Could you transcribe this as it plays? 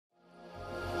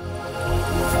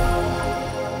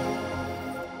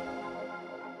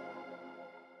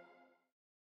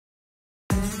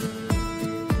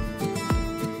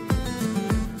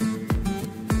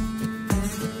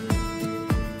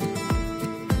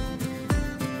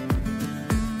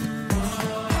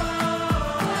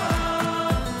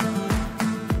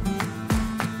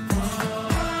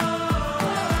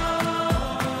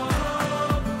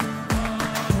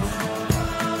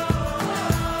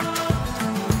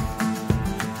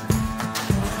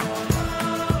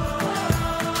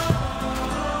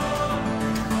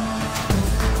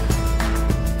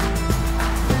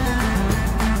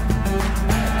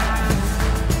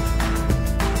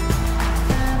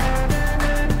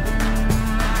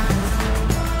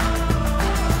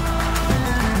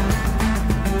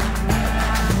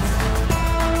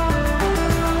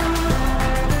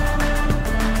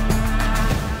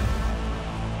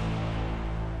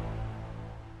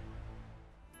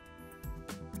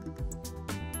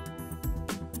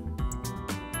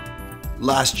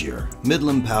Last year,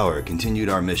 Midland Power continued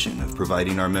our mission of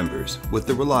providing our members with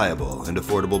the reliable and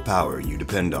affordable power you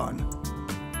depend on.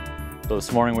 So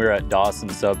this morning we were at Dawson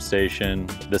substation.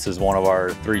 This is one of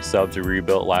our 3 subs we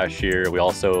rebuilt last year. We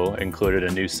also included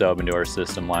a new sub into our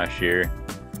system last year.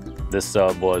 This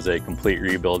sub was a complete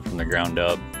rebuild from the ground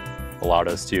up. Allowed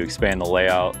us to expand the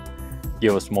layout,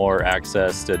 give us more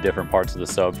access to different parts of the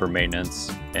sub for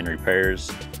maintenance and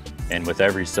repairs. And with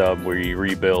every sub we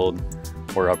rebuild,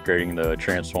 we're upgrading the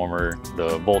transformer,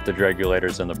 the voltage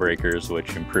regulators, and the breakers,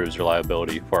 which improves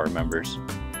reliability for our members.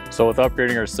 So with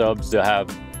upgrading our subs to have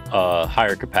a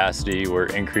higher capacity, we're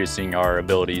increasing our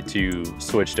ability to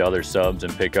switch to other subs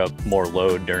and pick up more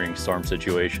load during storm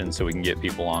situations so we can get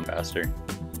people on faster.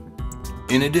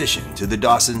 In addition to the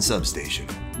Dawson substation,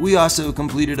 we also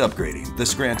completed upgrading the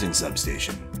Scranton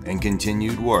substation and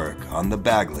continued work on the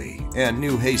Bagley and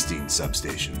New Hastings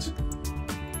substations.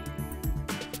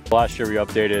 Last year we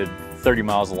updated 30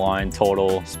 miles of line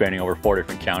total, spanning over 4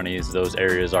 different counties. Those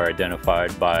areas are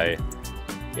identified by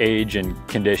age and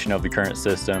condition of the current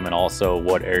system, and also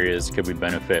what areas could we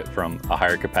benefit from a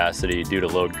higher capacity due to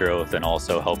load growth, and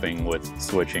also helping with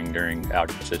switching during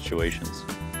outage situations.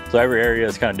 So every area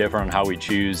is kind of different on how we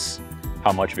choose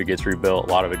how much of it gets rebuilt.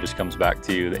 A lot of it just comes back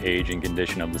to the age and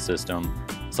condition of the system.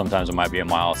 Sometimes it might be a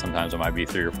mile, sometimes it might be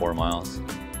 3 or 4 miles.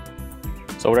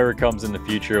 So whatever comes in the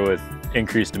future with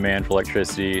increased demand for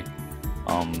electricity,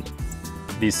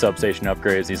 these substation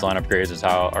upgrades, these line upgrades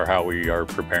are how we are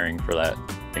preparing for that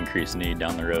increased need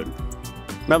down the road.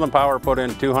 Midland Power put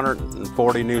in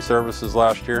 240 new services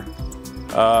last year,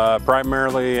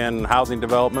 primarily in housing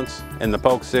developments in the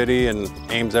Polk City and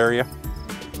Ames area.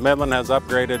 Midland has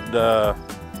upgraded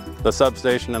the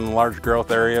substation in the large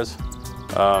growth areas,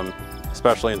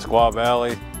 especially in Squaw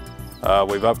Valley.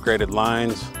 We've upgraded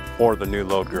lines for the new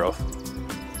load growth.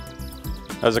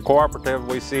 As a cooperative,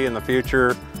 we see in the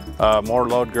future more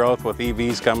load growth with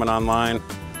EVs coming online.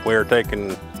 We are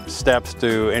taking steps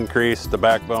to increase the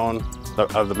backbone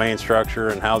of the main structure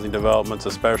and housing developments,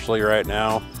 especially right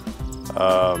now,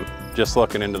 just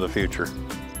looking into the future.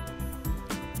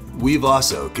 We've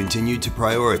also continued to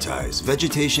prioritize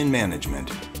vegetation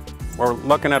management. We're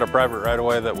looking at a private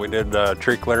right-of-way that we did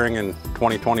tree clearing in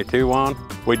 2022 on.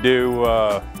 We do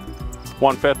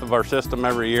 1/5 of our system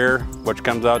every year, which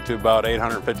comes out to about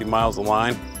 850 miles of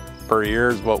line per year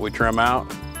is what we trim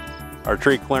out. Our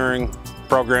tree clearing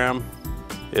program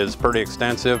is pretty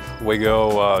extensive. We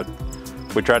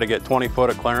try to get 20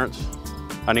 foot of clearance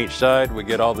on each side. We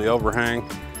get all the overhang,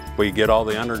 we get all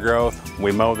the undergrowth,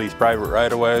 we mow these private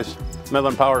right-of-ways.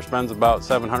 Midland Power spends about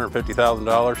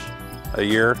 $750,000 a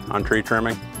year on tree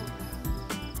trimming,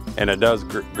 and it does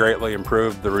greatly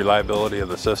improve the reliability of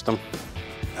the system.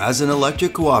 As an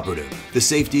electric cooperative, the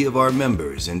safety of our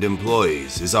members and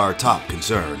employees is our top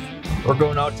concern. We're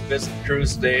going out to visit the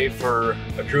crews today for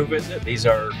a crew visit. These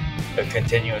are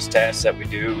continuous tasks that we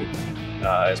do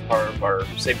as part of our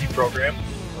safety program.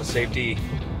 Well, safety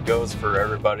goes for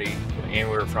everybody,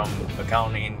 anywhere from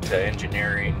accounting to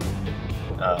engineering,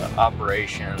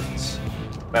 operations,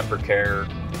 member care.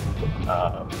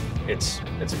 It's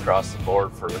across the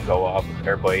board for the co-op,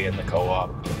 everybody in the co-op.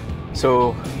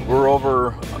 So we're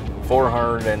over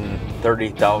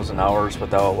 430,000 hours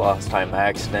without a lost time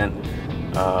accident,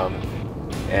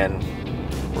 and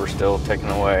we're still ticking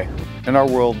away. In our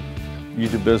world, you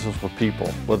do business with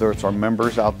people, whether it's our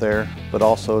members out there, but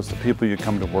also it's the people you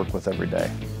come to work with every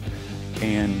day.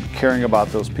 And caring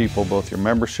about those people, both your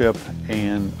membership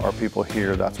and our people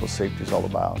here, that's what safety is all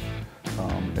about.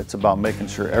 It's about making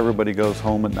sure everybody goes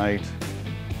home at night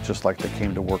just like they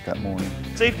came to work that morning.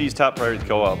 Safety is top priority to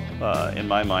co-op in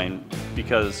my mind,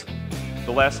 because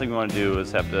the last thing we want to do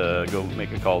is have to go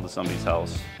make a call to somebody's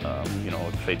house, you know,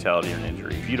 a fatality or an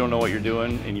injury. If you don't know what you're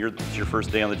doing and it's your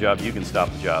first day on the job, you can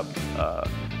stop the job.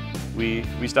 We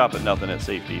stop at nothing at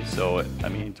safety. So, I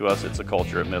mean, to us, it's a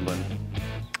culture at Midland.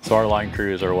 So our line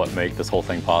crews are what make this whole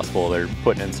thing possible. They're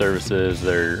putting in services,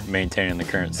 they're maintaining the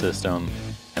current system,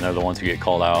 and they're the ones who get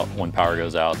called out when power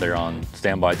goes out. They're on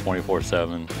standby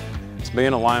 24/7.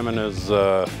 Being a lineman is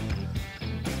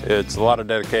it's a lot of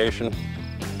dedication.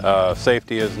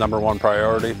 Safety is #1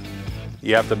 priority.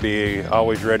 You have to be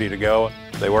always ready to go.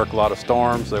 They work a lot of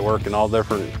storms. They work in all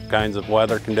different kinds of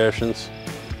weather conditions.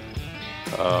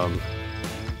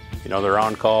 You know, they're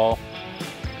on call.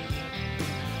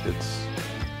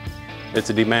 It's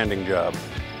a demanding job.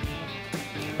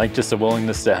 Like just a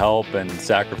willingness to help and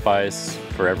sacrifice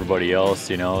for everybody else.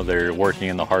 You know, they're working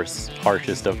in the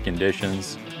harshest of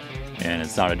conditions, and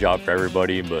it's not a job for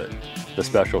everybody, but the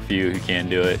special few who can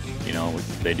do it, you know,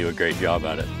 they do a great job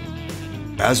at it.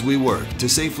 As we work to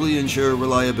safely ensure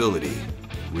reliability,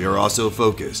 we are also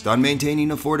focused on maintaining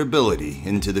affordability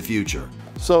into the future.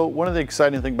 So one of the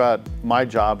exciting things about my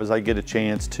job is I get a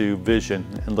chance to vision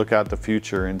and look out the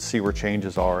future and see where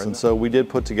changes are. And so we did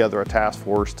put together a task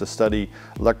force to study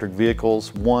electric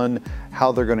vehicles. One,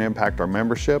 how they're going to impact our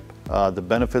membership, the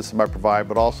benefits they might provide,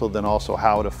 but also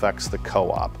how it affects the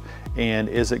co-op. And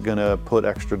is it going to put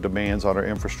extra demands on our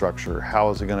infrastructure? How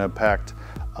is it going to impact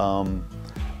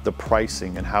the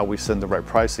pricing and how we send the right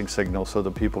pricing signal so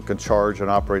that people can charge and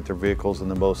operate their vehicles in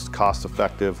the most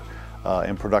cost-effective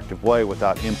and productive way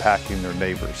without impacting their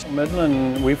neighbors.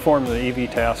 Midland, we formed the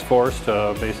EV task force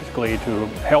to basically to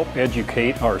help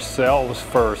educate ourselves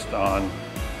first on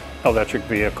electric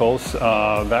vehicles.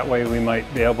 That way we might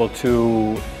be able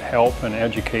to help and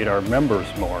educate our members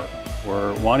more.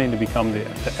 We're wanting to become the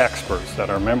experts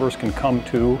that our members can come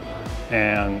to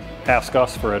and ask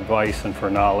us for advice and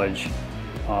for knowledge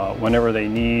whenever they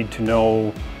need to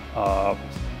know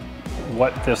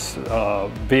what this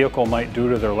vehicle might do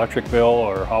to their electric bill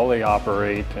or how they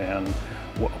operate and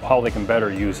how they can better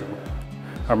use them.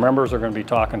 Our members are going to be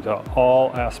talking to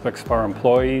all aspects of our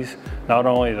employees, not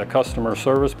only the customer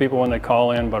service people when they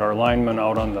call in, but our linemen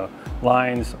out on the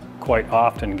lines quite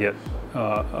often get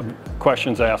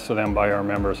questions asked to them by our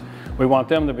members. We want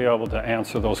them to be able to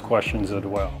answer those questions as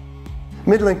well.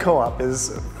 Midland Co-op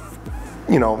is,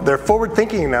 they're forward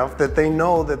thinking enough that they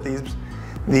know that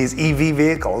these EV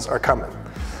vehicles are coming.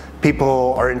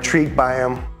 People are intrigued by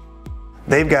them.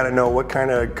 They've got to know what kind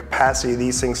of capacity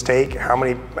these things take, how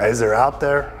many is there out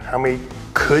there, how many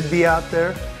could be out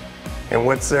there, and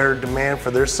what's their demand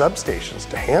for their substations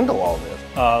to handle all this.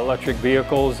 Electric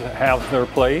vehicles have their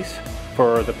place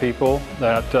for the people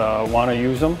that want to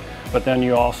use them, but then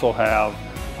you also have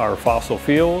our fossil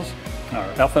fuels, our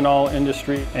ethanol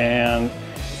industry, and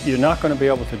you're not going to be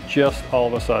able to just all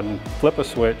of a sudden flip a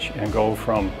switch and go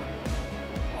from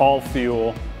all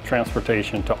fuel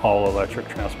transportation to all electric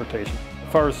transportation.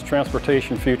 As far as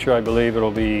transportation future, I believe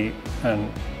it'll be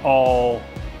in all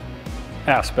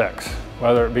aspects,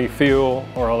 whether it be fuel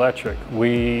or electric.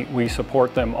 We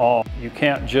support them all. You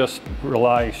can't just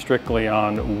rely strictly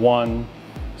on one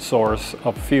source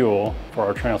of fuel for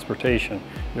our transportation.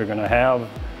 You're going to have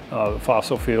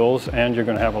fossil fuels and you're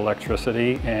going to have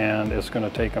electricity, and it's going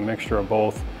to take a mixture of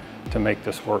both to make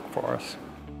this work for us.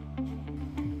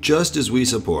 Just as we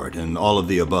support an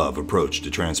all-of-the-above approach to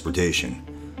transportation,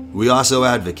 we also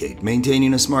advocate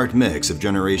maintaining a smart mix of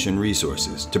generation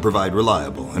resources to provide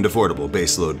reliable and affordable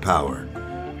baseload power.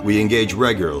 We engage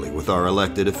regularly with our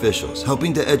elected officials,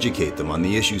 helping to educate them on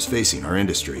the issues facing our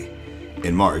industry.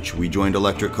 In March, we joined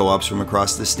electric co-ops from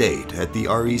across the state at the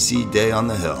REC Day on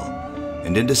the Hill.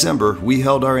 And in December, we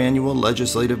held our annual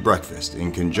legislative breakfast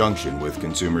in conjunction with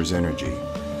Consumers Energy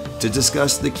to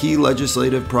discuss the key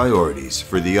legislative priorities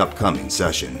for the upcoming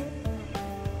session.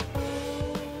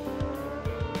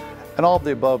 And all of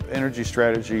the above energy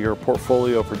strategy or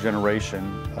portfolio for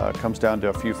generation comes down to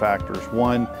a few factors.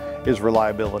 One is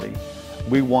reliability.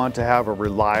 We want to have a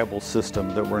reliable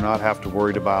system that we're not have to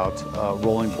worry about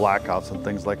rolling blackouts and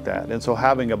things like that. And so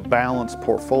having a balanced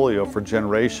portfolio for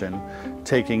generation,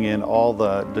 taking in all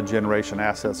the generation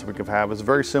assets we could have, is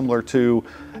very similar to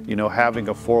having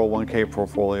a 401k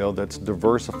portfolio that's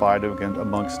diversified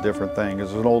amongst different things.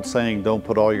 There's an old saying, don't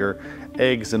put all your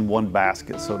eggs in one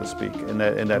basket, so to speak, and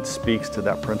that speaks to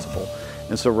that principle.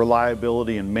 And so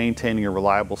reliability and maintaining a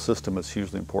reliable system is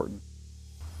hugely important.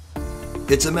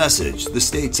 It's a message the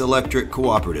state's electric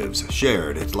cooperatives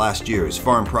shared at last year's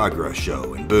Farm Progress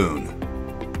Show in Boone.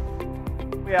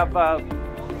 We have a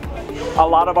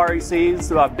lot of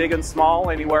RECs, big and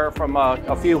small, anywhere from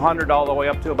a few hundred all the way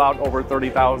up to about over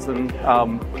 30,000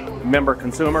 member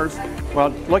consumers.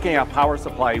 Well, looking at power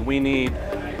supply, we need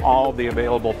all the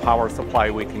available power supply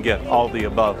we can get, all the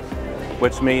above,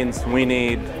 which means we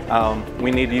need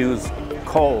to use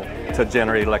coal to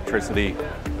generate electricity,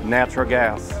 natural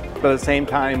gas. But at the same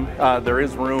time, there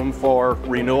is room for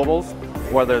renewables,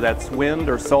 whether that's wind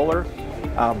or solar.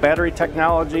 Battery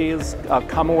technology has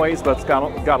come a ways, but it's got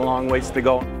a long ways to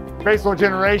go. Baseload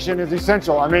generation is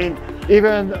essential. I mean,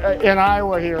 even in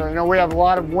Iowa here, we have a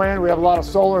lot of wind, we have a lot of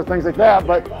solar, things like that,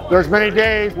 but there's many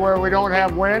days where we don't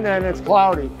have wind and it's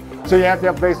cloudy. So you have to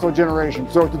have baseload generation.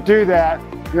 So to do that,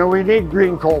 we need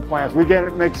green coal plants. We got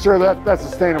to make sure that that's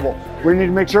sustainable. We need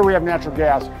to make sure we have natural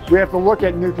gas. We have to look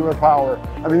at nuclear power.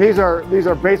 I mean, these are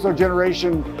baseload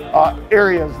generation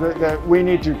areas that we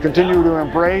need to continue to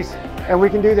embrace, and we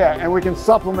can do that. And we can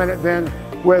supplement it then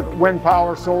with wind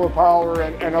power, solar power,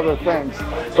 and other things.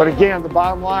 But again, the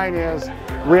bottom line is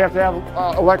we have to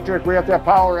have electric, we have to have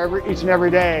power each and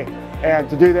every day. And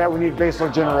to do that, we need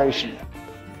baseload generation.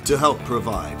 to help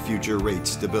provide future rate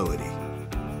stability.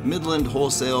 Midland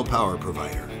wholesale power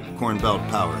provider, Corn Belt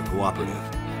Power Cooperative,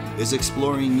 is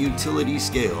exploring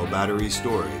utility-scale battery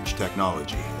storage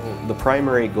technology. The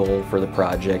primary goal for the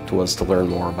project was to learn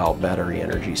more about battery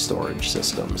energy storage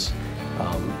systems,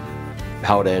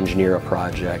 how to engineer a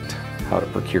project, how to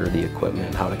procure the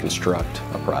equipment, how to construct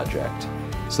a project.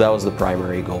 So that was the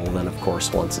primary goal. Then of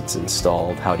course, once it's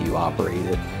installed, how do you operate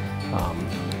it?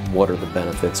 What are the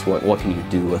benefits? What can you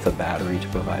do with a battery to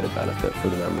provide a benefit for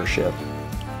the membership?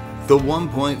 The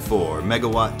 1.4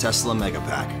 megawatt Tesla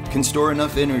Megapack can store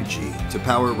enough energy to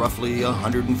power roughly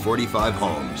 145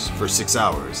 homes for 6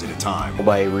 hours at a time.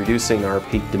 By reducing our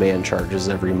peak demand charges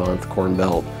every month, Corn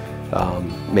Belt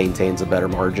maintains a better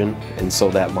margin, and so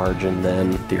that margin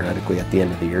then theoretically at the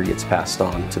end of the year gets passed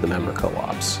on to the member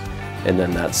co-ops, and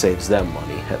then that saves them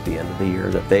money at the end of the year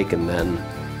that they can then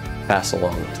pass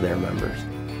along to their members.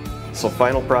 So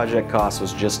final project cost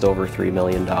was just over $3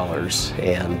 million,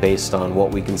 and based on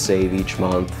what we can save each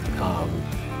month,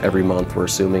 every month we're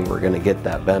assuming we're going to get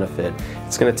that benefit.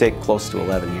 It's going to take close to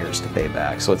 11 years to pay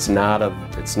back. So it's not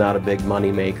a big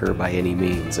money maker by any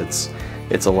means.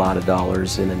 It's a lot of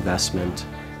dollars in investment,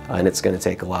 and it's going to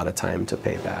take a lot of time to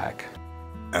pay back.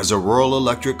 As a rural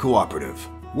electric cooperative,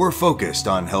 we're focused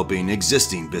on helping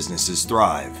existing businesses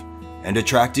thrive and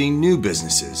attracting new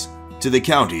businesses to the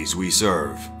counties we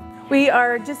serve. We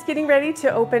are just getting ready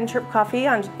to open Chirp Coffee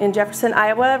in Jefferson,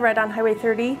 Iowa, right on Highway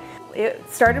 30. It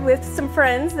started with some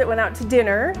friends that went out to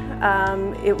dinner.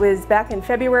 It was back in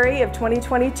February of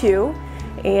 2022,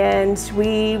 and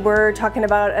we were talking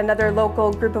about another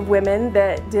local group of women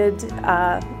that did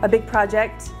a big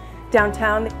project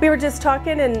downtown. We were just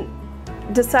talking and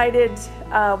decided,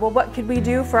 well, what could we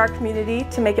do for our community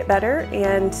to make it better?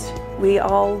 And we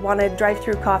all wanted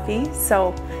drive-through coffee,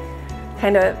 so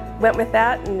kind of went with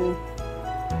that, and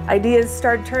ideas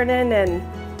started turning, and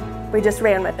we just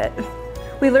ran with it.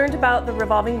 We learned about the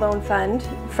revolving loan fund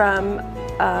from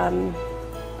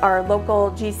our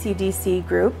local GCDC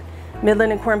group.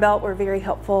 Midland and Corn Belt were very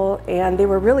helpful, and they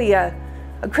were really a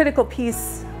critical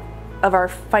piece of our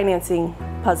financing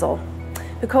puzzle.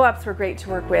 The co-ops were great to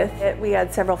work with. We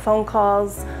had several phone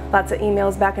calls, lots of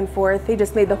emails back and forth. They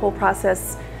just made the whole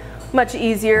process much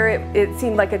easier. It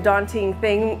seemed like a daunting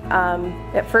thing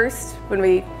at first when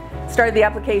we started the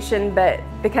application, but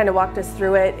they kind of walked us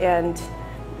through it and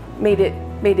made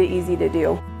it easy to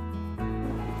do.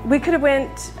 We could have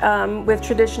went with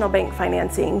traditional bank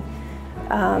financing,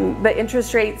 but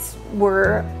interest rates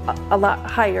were a lot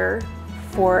higher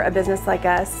for a business like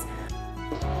us.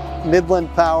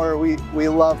 Midland Power, we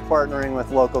love partnering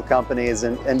with local companies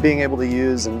and being able to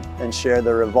use and share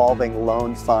the revolving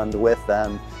loan fund with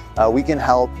them. We can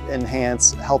help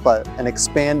an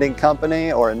expanding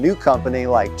company or a new company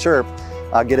like Chirp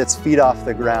get its feet off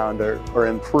the ground or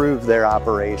improve their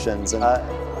operations. And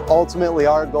ultimately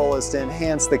our goal is to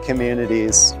enhance the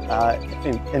communities,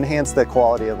 enhance the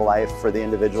quality of life for the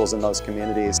individuals in those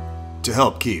communities. To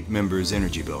help keep members'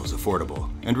 energy bills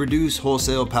affordable and reduce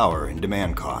wholesale power and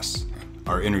demand costs,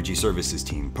 our energy services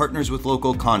team partners with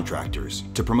local contractors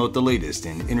to promote the latest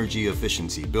in energy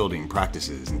efficiency building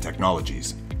practices and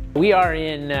technologies. We are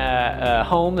in a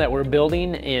home that we're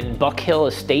building in Buck Hill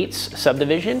Estates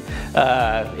subdivision.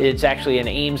 It's actually an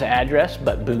Ames address,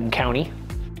 but Boone County.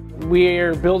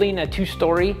 We're building a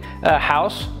two-story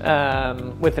house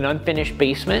with an unfinished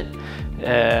basement.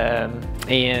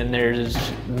 And there's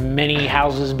many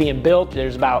houses being built.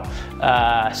 There's about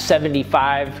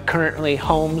 75 currently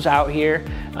homes out here.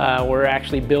 We're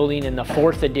actually building in the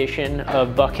 4th edition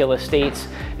of Buck Hill Estates,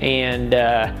 and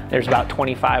there's about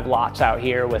 25 lots out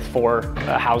here with 4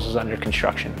 houses under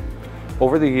construction.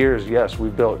 Over the years, yes,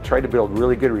 we've tried to build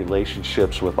really good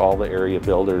relationships with all the area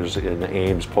builders in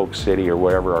Ames, Polk City, or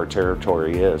wherever our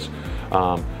territory is.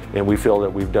 And we feel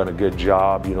that we've done a good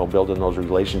job, building those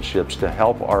relationships to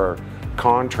help our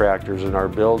contractors and our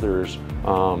builders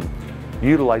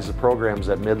utilize the programs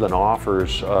that Midland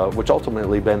offers, which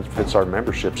ultimately benefits our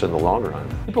memberships in the long run.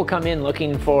 People come in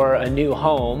looking for a new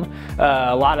home.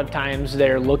 A lot of times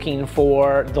they're looking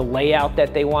for the layout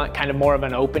that they want, kind of more of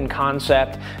an open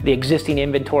concept. The existing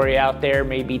inventory out there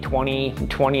may be 20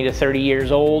 to 30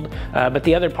 years old, but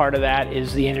the other part of that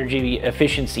is the energy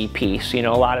efficiency piece. A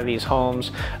lot of these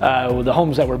homes, the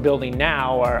homes that we're building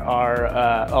now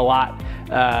are a lot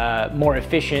more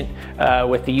efficient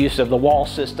with the use of the wall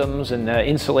systems and the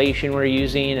insulation we're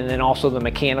using, and then also the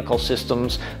mechanical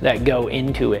systems that go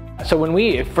into it. So when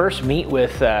we first meet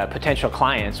with potential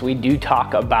clients, we do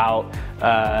talk about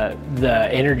the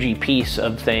energy piece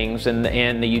of things and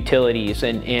the utilities.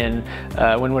 And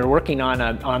when we're working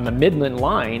on the Midland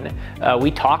line,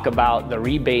 we talk about the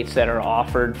rebates that are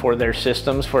offered for their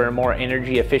systems for a more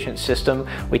energy efficient system.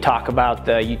 We talk about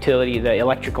the utility, the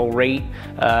electrical rate,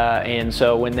 and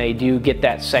so when they do get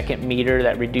that second meter,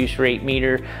 that reduced rate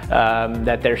meter,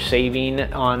 that they're saving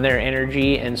on their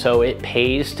energy, and so it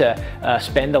pays to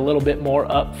spend a little bit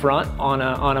more up front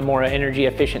on a more energy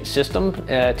efficient system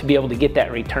to be able to get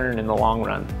that return in the long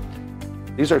run.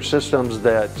 These are systems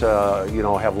that you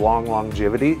know, have long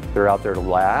longevity. They're out there to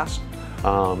last,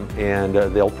 and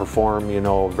they'll perform, you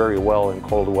know, very well in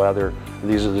cold weather.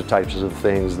 These are the types of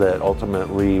things that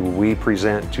ultimately we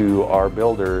present to our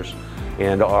builders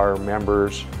and our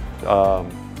members,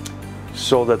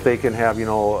 so that they can have, you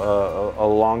know, a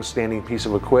long-standing piece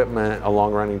of equipment, a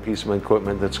long-running piece of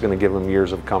equipment that's going to give them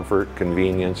years of comfort,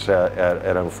 convenience at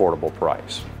an affordable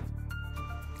price.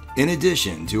 In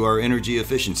addition to our energy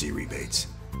efficiency rebates,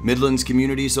 Midland's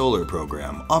Community Solar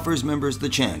Program offers members the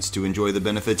chance to enjoy the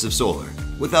benefits of solar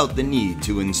without the need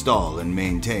to install and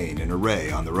maintain an array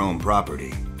on their own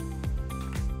property.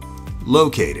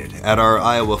 Located at our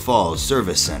Iowa Falls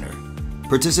Service Center,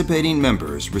 participating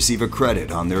members receive a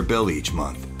credit on their bill each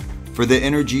month for the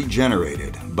energy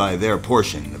generated by their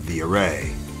portion of the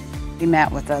array. We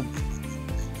met with a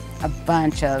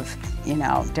bunch of, you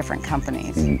know, different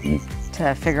companies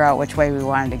to figure out which way we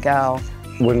wanted to go.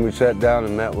 When we sat down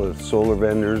and met with solar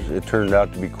vendors, it turned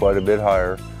out to be quite a bit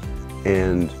higher,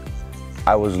 and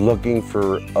I was looking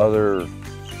for other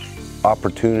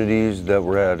opportunities that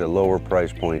were at a lower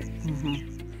price point.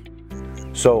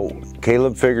 So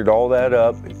Caleb figured all that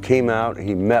up, came out,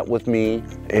 he met with me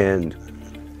and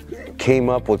came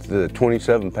up with the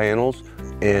 27 panels,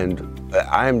 and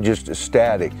I'm just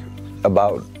ecstatic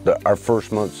about our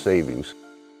first month's savings.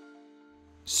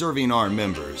 Serving our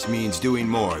members means doing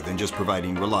more than just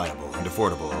providing reliable and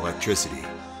affordable electricity.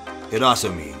 It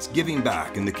also means giving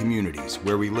back in the communities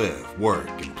where we live, work,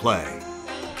 and play.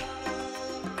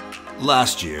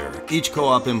 Last year, each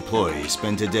co-op employee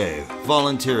spent a day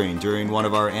volunteering during one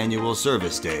of our annual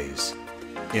service days.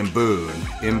 In Boone,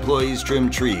 employees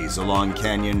trimmed trees along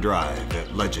Canyon Drive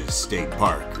at Ledges State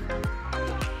Park.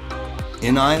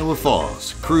 In Iowa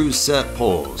Falls, crews set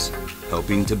poles,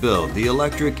 helping to build the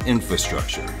electric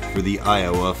infrastructure for the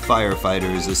Iowa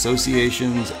Firefighters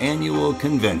Association's annual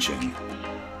convention.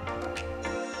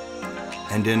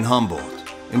 And in Humboldt,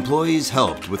 employees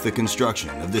helped with the construction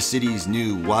of the city's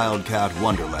new Wildcat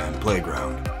Wonderland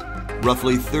playground.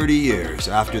 Roughly 30 years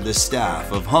after the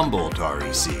staff of Humboldt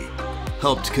REC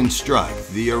helped construct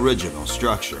the original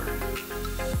structure.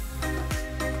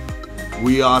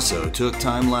 We also took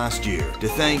time last year to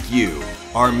thank you,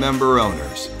 our member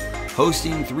owners,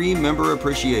 hosting 3 member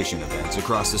appreciation events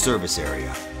across the service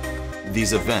area.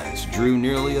 These events drew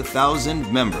nearly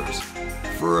 1,000 members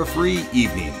for a free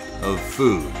evening of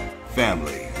food,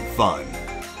 family, and fun.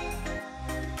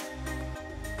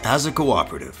 As a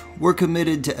cooperative, we're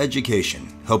committed to education,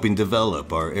 helping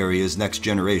develop our area's next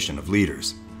generation of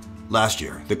leaders. Last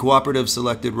year, the cooperative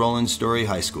selected Roland Story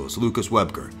High School's Lucas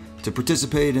Webker to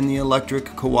participate in the Electric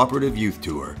Cooperative Youth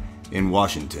Tour in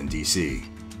Washington, D.C.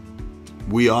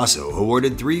 We also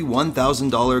awarded 3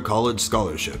 $1,000 college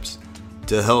scholarships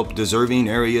to help deserving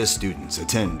area students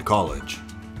attend college.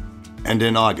 And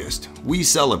in August, we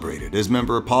celebrated as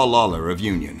member Paul Lawler of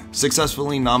Union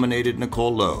successfully nominated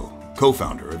Nicole Lowe,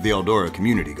 co-founder of the Eldora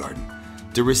Community Garden,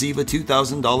 to receive a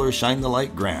 $2,000 Shine the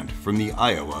Light grant from the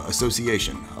Iowa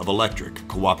Association of Electric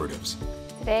Cooperatives.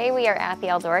 Today we are at the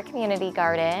Eldora Community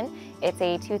Garden. It's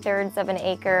a 2/3 of an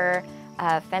acre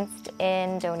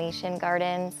fenced-in donation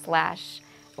garden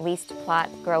 / leased plot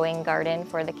growing garden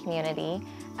for the community.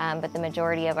 But the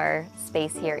majority of our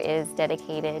space here is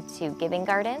dedicated to giving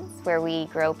gardens, where we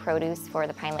grow produce for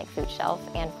the Pine Lake Food Shelf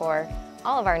and for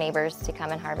all of our neighbors to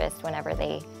come and harvest whenever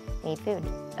they need food.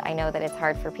 I know that it's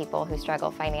hard for people who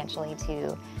struggle financially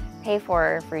to pay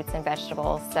for fruits and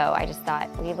vegetables, so I just thought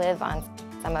we live on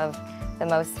some of the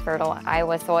most fertile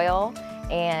Iowa soil,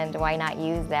 and why not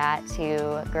use that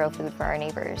to grow food for our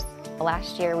neighbors.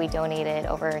 Last year we donated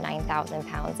over 9,000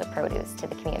 pounds of produce to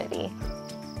the community.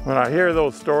 When I hear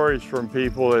those stories from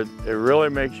people, it really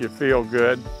makes you feel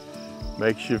good,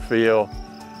 makes you feel,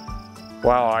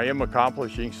 wow, I am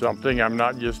accomplishing something. I'm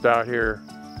not just out here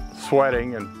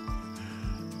sweating and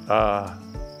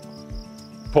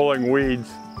pulling weeds,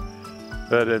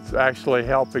 that it's actually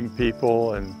helping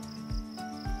people, and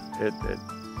it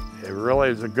really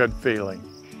is a good feeling.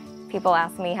 People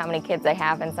ask me how many kids I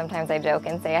have, and sometimes I joke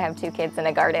and say I have 2 kids in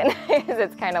a garden.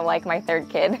 It's kind of like my 3rd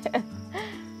kid.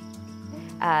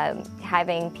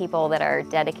 having people that are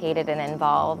dedicated and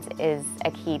involved is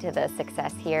a key to the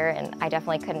success here, and I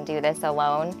definitely couldn't do this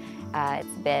alone.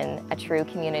 It's been a true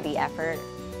community effort.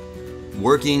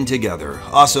 Working together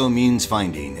also means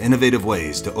finding innovative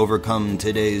ways to overcome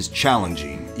today's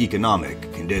challenging economic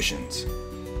conditions.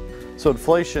 So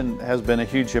inflation has been a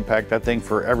huge impact, I think,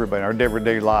 for everybody in our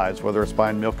everyday lives, whether it's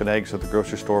buying milk and eggs at the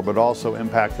grocery store, but also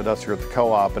impacted us here at the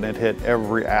co-op, and it hit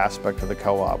every aspect of the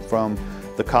co-op, from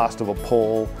the cost of a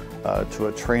pole to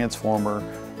a transformer,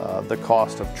 the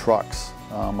cost of trucks.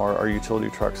 Our utility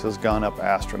trucks has gone up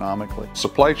astronomically.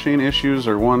 Supply chain issues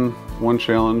are one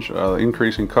challenge,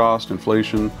 increasing cost,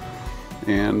 inflation,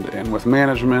 and with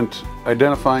management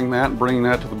identifying that and bringing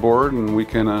that to the board, and we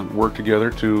can work together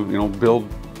to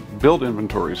build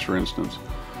inventories, for instance.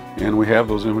 And we have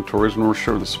those inventories, and we're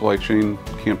sure the supply chain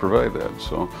can't provide that.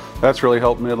 So that's really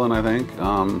helped Midland, I think.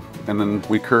 And then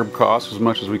we curb costs as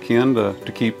much as we can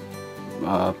to keep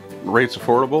rates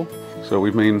affordable. So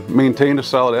we've maintained a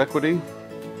solid equity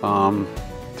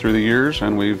through the years,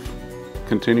 and we've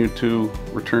continued to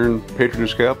return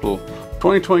patronage capital.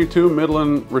 2022,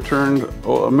 Midland returned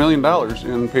 $1 million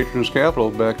in patronage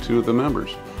capital back to the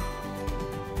members.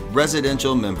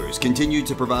 Residential members continue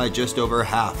to provide just over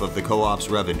half of the co-op's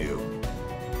revenue,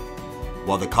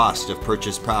 while the cost of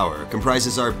purchased power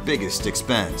comprises our biggest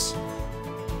expense.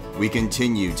 We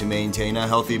continue to maintain a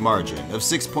healthy margin of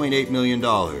 $6.8 million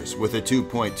with a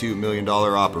 $2.2 million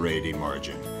operating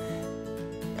margin.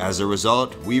 As a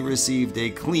result, we received a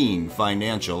clean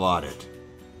financial audit.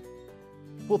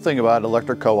 The cool thing about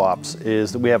electric co-ops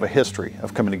is that we have a history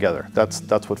of coming together.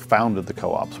 That's what founded the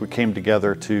co-ops. We came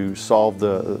together to solve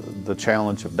the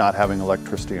challenge of not having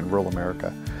electricity in rural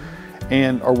America.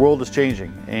 And our world is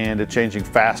changing, and it's changing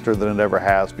faster than it ever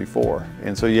has before.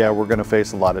 And so yeah, we're going to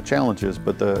face a lot of challenges,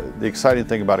 but the exciting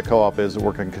thing about a co-op is that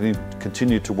we're going to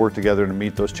continue to work together to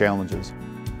meet those challenges.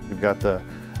 We've got the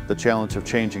challenge of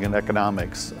changing in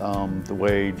economics, the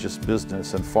way just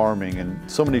business and farming, and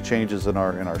so many changes in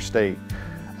our state.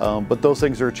 But those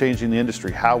things are changing the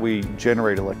industry, how we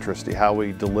generate electricity, how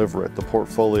we deliver it, the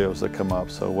portfolios that come up.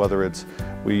 So whether it's,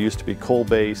 we used to be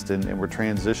coal-based and we're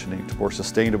transitioning to more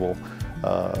sustainable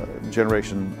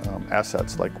generation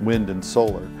assets like wind and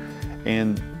solar.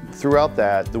 And throughout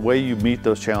that, the way you meet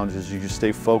those challenges, you just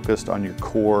stay focused on your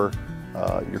core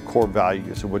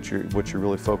values, and what you're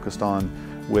really focused on,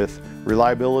 with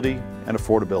reliability and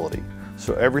affordability.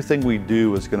 So everything we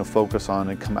do is going to focus on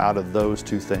and come out of those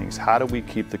two things. How do we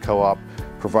keep the co-op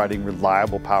providing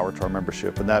reliable power to our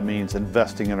membership? And that means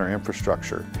investing in our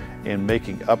infrastructure and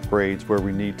making upgrades where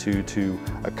we need to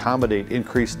accommodate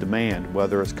increased demand,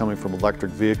 whether it's coming from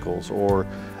electric vehicles or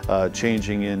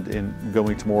changing and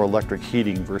going to more electric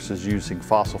heating versus using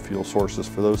fossil fuel sources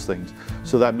for those things.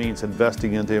 So that means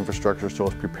investing into infrastructure so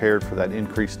it's prepared for that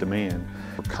increased demand.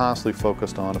 We're constantly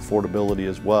focused on affordability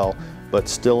as well, but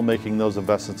still making those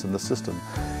investments in the system.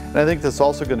 And I think that's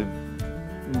also going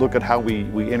to look at how we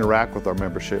interact with our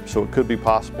membership. So it could be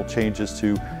possible changes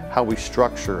to how we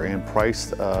structure and price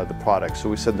the product. So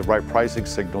we send the right pricing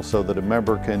signal so that a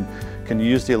member can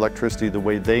use the electricity the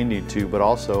way they need to, but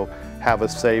also have a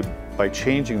say by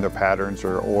changing their patterns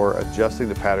or adjusting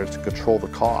the patterns to control the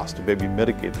cost, to maybe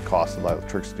mitigate the cost of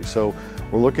electricity. So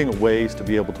we're looking at ways to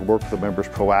be able to work with the members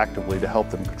proactively to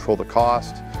help them control the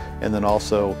cost, and then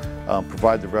also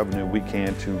provide the revenue we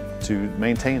can to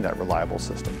maintain that reliable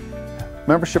system.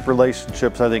 Membership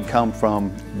relationships, I think, come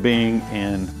from being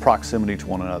in proximity to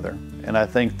one another. And I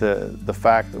think the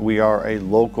fact that we are a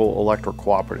local electric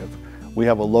cooperative, we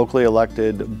have a locally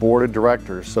elected board of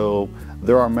directors, so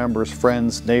there are members,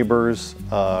 friends, neighbors,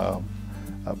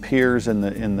 peers in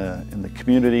the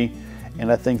community,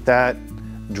 and I think that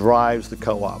drives the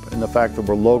co-op. And the fact that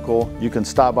we're local, you can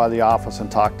stop by the office and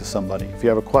talk to somebody. If you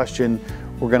have a question,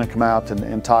 we're going to come out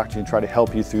and talk to you and try to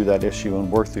help you through that issue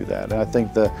and work through that. And I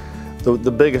think the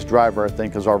biggest driver, I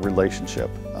think, is our relationship.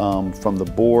 From the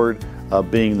board,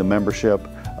 being the membership,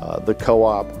 the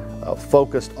co-op,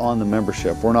 focused on the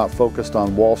membership. We're not focused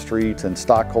on Wall Street and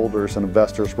stockholders and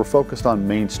investors. We're focused on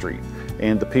Main Street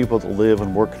and the people that live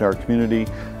and work in our community,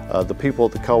 the people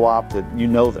at the co-op that you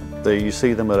know them. You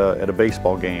see them at a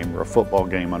baseball game or a football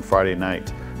game on Friday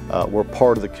night. We're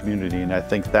part of the community, and I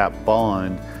think that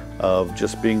bond of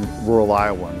just being rural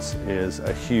Iowans is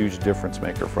a huge difference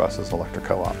maker for us as electric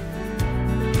co-op.